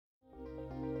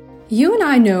You and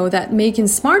I know that making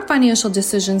smart financial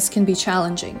decisions can be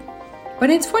challenging. But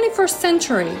in the 21st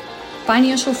century,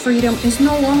 financial freedom is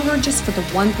no longer just for the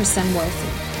 1%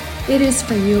 wealthy. It is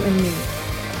for you and me.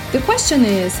 The question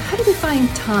is, how do we find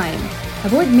time,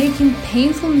 avoid making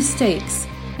painful mistakes,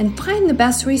 and find the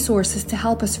best resources to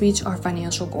help us reach our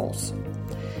financial goals?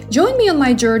 Join me on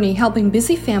my journey helping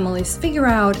busy families figure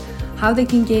out how they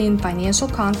can gain financial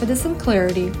confidence and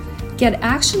clarity, get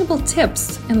actionable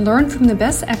tips, and learn from the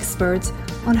best experts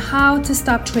on how to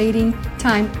stop trading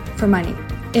time for money.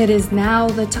 It is now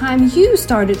the time you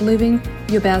started living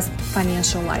your best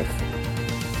financial life.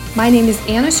 My name is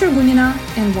Anna Shergunina,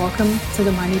 and welcome to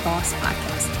the Money Boss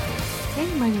Podcast.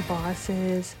 Hey, Money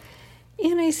Bosses.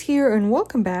 Anna is here, and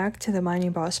welcome back to the Money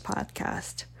Boss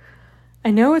Podcast.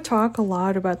 I know I talk a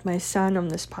lot about my son on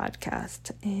this podcast,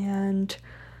 and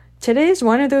today is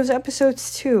one of those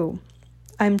episodes too.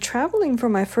 I'm traveling for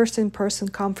my first in-person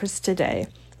conference today.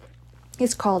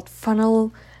 It's called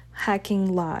Funnel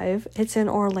Hacking Live. It's in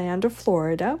Orlando,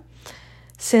 Florida,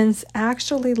 since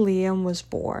actually Liam was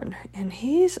born. And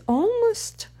he's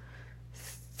almost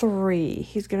 3.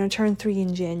 He's going to turn 3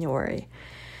 in January.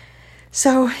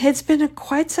 So it's been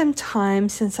quite some time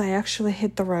since I actually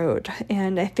hit the road.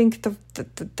 And I think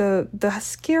the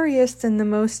scariest and the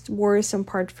most worrisome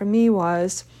part for me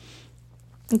was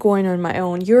going on my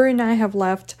own. Yuri and I have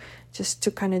left just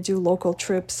to kind of do local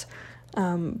trips,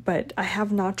 but I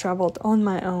have not traveled on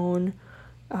my own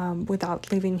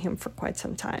without leaving him for quite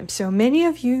some time. So many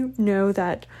of you know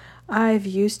that I've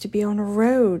used to be on a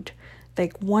road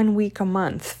like 1 week a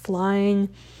month, flying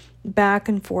back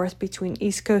and forth between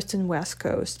East Coast and West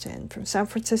Coast, and from San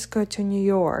Francisco to New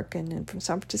York, and then from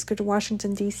San Francisco to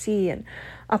Washington, D.C., and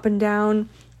up and down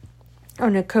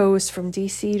on the coast from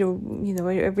DC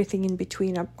to, everything in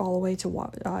between, up all the way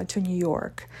to New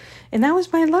York. And that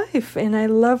was my life, and I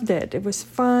loved it. It was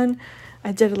fun.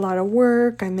 I did a lot of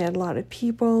work. I met a lot of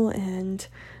people, and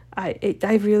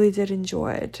I really did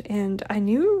enjoy it. And I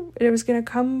knew it was going to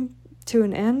come to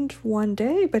an end one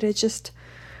day, but I just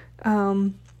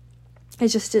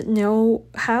didn't know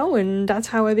how, and that's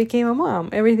how I became a mom.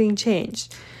 Everything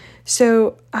changed.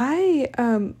 So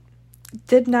I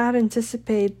did not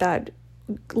anticipate that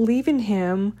leaving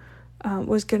him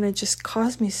was going to just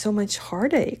cause me so much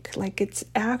heartache. Like, it's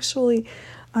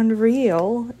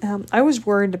unreal. I was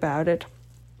worried about it,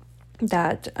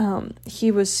 that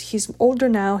he's older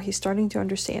now. He's starting to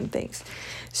understand things.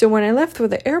 So when I left for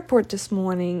the airport this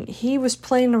morning, he was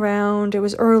playing around. It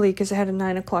was early because I had a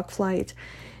 9:00 flight.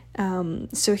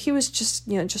 So he was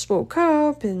just woke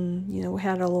up, and, we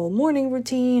had a little morning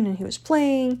routine, and he was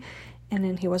playing. And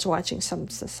then he was watching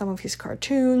some of his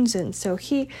cartoons. And so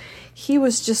he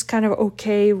was just kind of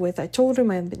okay with, I told him,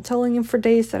 I've been telling him for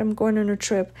days that I'm going on a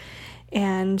trip.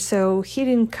 And so he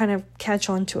didn't kind of catch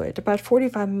on to it. About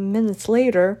 45 minutes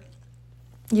later,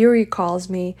 Yuri calls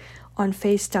me on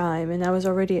FaceTime. And I was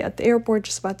already at the airport,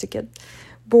 just about to get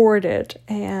boarded.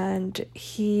 And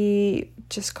he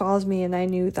just calls me, and I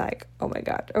knew, like, oh my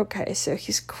God, okay, so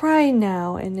he's crying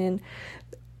now. And then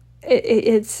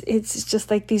it's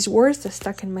just like these words that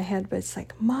stuck in my head, but it's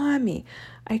like, Mommy,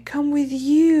 I come with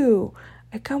you.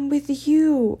 I come with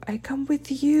you. I come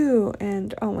with you.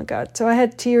 And oh my God. So I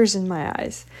had tears in my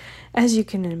eyes, as you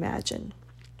can imagine.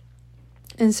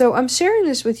 And so I'm sharing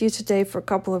this with you today for a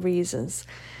couple of reasons.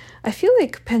 I feel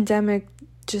like pandemic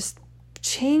just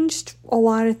changed a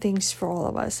lot of things for all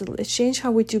of us. It changed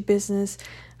how we do business,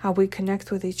 how we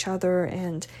connect with each other,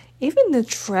 and even the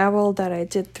travel that I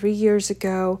did 3 years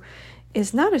ago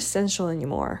is not essential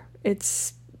anymore.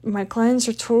 My clients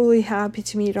are totally happy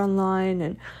to meet online,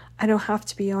 and I don't have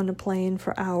to be on a plane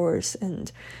for hours.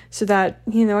 And so that,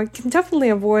 I can definitely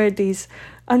avoid these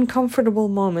uncomfortable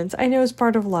moments. I know it's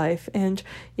part of life. And,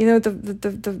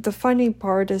 the funny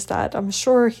part is that I'm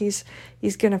sure he's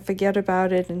going to forget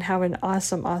about it and have an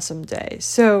awesome, awesome day.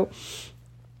 So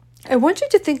I want you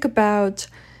to think about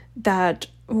that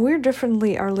we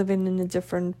definitely are living in a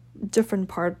different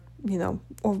part,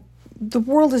 or the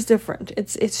world is different.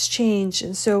 It's changed.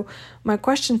 And so my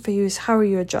question for you is, how are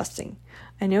you adjusting?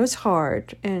 I know it's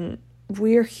hard, and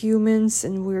we're humans,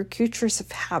 and we're creatures of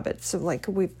habits. So like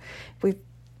we've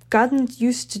gotten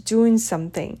used to doing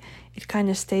something. It kind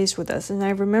of stays with us. And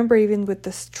I remember even with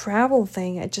this travel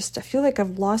thing, I feel like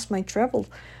I've lost my travel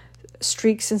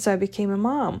streak since I became a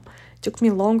mom. It took me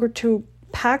longer to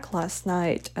pack last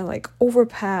night. I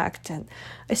overpacked, and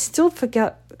I still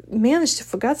managed to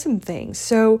forget some things.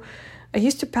 So I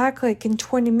used to pack in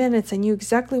 20 minutes. I knew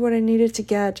exactly what I needed to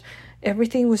get.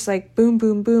 Everything was boom,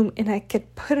 boom, boom, and I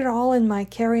could put it all in my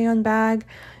carry-on bag.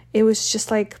 It was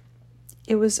just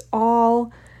it was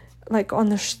all like on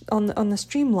the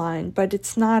streamline, but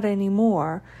it's not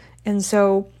anymore. And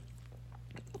so,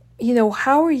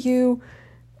 how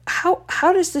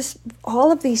does this,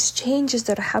 all of these changes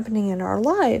that are happening in our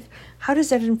life, how does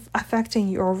that affecting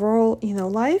your overall,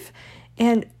 life?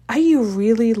 And are you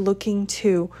really looking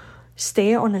to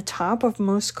stay on the top of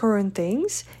most current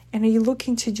things? And are you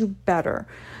looking to do better?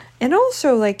 And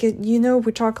also,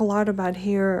 we talk a lot about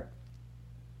here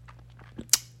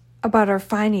about our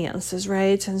finances,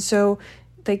 right? And so,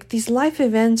 these life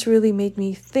events really made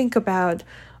me think about,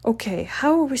 okay,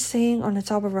 how are we staying on the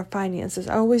top of our finances?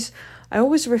 I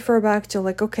always refer back to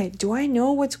okay, do I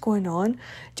know what's going on?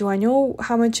 Do I know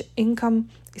how much income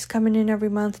is coming in every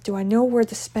month? Do I know where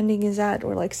the spending is at?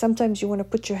 Or sometimes you want to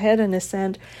put your head in the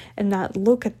sand and not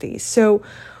look at these. So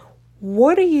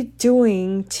what are you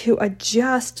doing to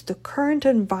adjust the current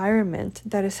environment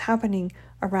that is happening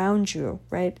around you,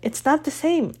 right? It's not the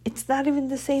same. It's not even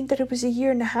the same that it was a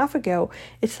year and a half ago.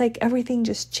 It's like everything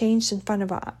just changed in front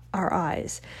of our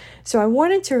eyes. So I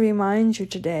wanted to remind you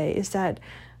today is that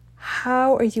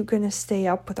how are you going to stay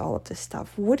up with all of this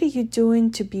stuff? What are you doing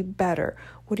to be better?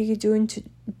 What are you doing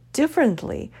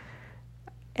differently?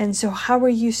 And so how are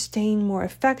you staying more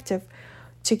effective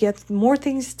to get more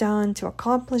things done, to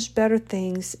accomplish better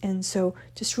things? And so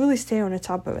just really stay on the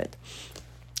top of it.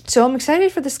 So I'm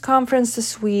excited for this conference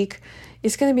this week.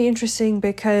 It's going to be interesting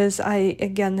because I,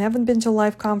 again, haven't been to a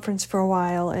live conference for a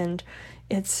while, and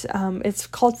it's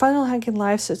called Funnel Hacking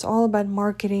Live. So it's all about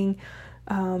marketing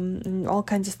and all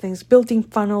kinds of things, building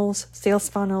funnels, sales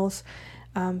funnels.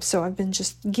 So I've been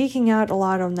just geeking out a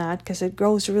lot on that because it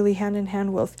goes really hand in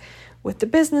hand with the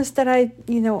business that I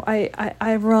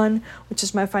run, which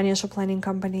is my financial planning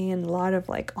company, and a lot of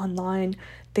online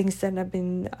things that I've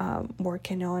been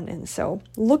working on. And so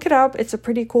look it up. It's a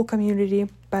pretty cool community,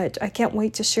 but I can't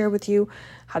wait to share with you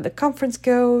how the conference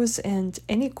goes and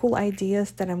any cool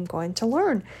ideas that I'm going to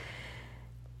learn.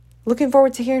 Looking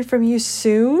forward to hearing from you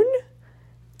soon.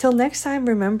 Till next time,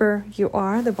 remember, you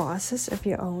are the bosses of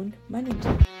your own money.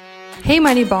 Hey,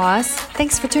 Money Boss.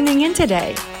 Thanks for tuning in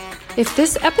today. If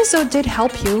this episode did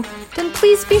help you, then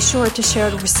please be sure to share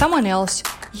it with someone else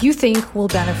you think will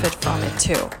benefit from it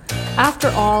too. After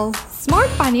all, smart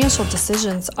financial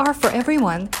decisions are for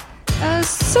everyone,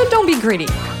 so don't be greedy.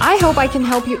 I hope I can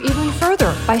help you even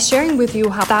further by sharing with you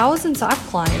how thousands of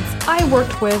clients I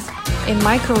worked with in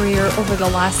my career over the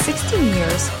last 16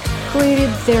 years created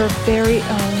their very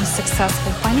own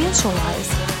successful financial lives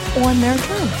on their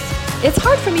terms. It's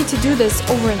hard for me to do this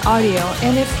over an audio,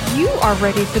 and if you are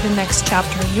ready for the next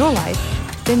chapter in your life,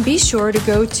 then be sure to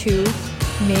go to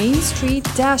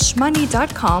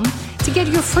mainstreet-money.com to get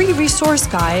your free resource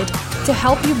guide to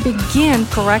help you begin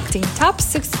correcting top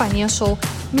 6 financial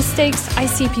mistakes I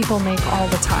see people make all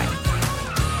the time,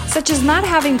 such as not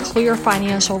having clear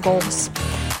financial goals,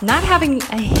 not having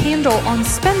a handle on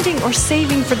spending or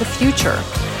saving for the future,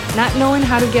 not knowing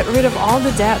how to get rid of all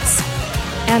the debts,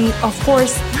 and of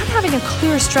course, not having a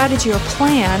clear strategy or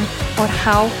plan on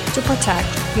how to protect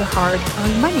your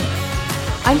hard-earned money.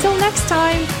 Until next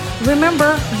time,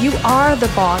 remember, you are the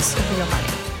boss of your money.